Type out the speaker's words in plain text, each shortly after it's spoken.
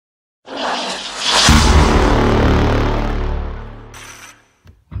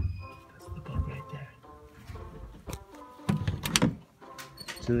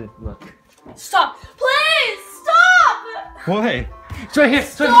Julia, look. Stop! Please! Stop! What? It's right here!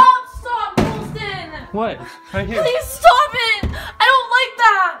 Stop, Colstin! What? Right here. Please stop it! I don't like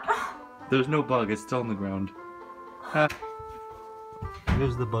that! There's no bug, it's still on the ground.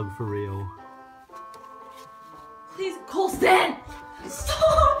 Here's the bug for real. Please, Colstin!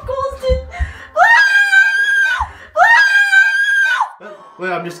 Stop, Colstin!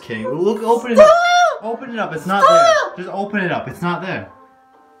 Wait, I'm just kidding. Look, open it up. Open it up, it's not there. Just open it up, it's not there.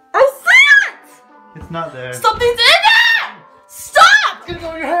 I said it! It's not there. Something's in it! Stop! Get it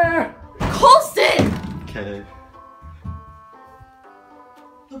on your hair! Colstin! Okay.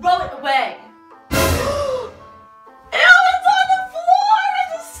 Throw it away! Ew, it's on the floor! I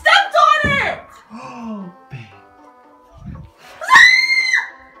just stepped on it! Oh, babe.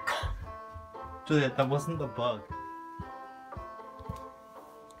 Juliet, that wasn't the bug.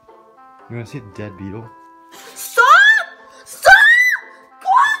 You wanna see a dead beetle? Stop! Stop!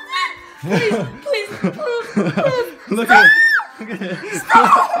 Colstin! Please, please. Look at it. Look at it.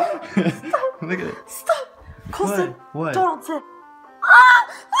 Stop! Look at it. Stop! Colstin, What? don't sit.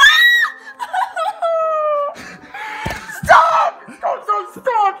 Stop!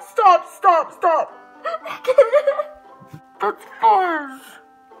 Stop! That's stars.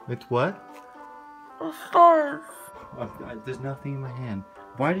 It's what? Stars. There's nothing in my hand.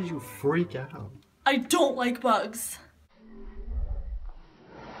 Why did you freak out? I don't like bugs.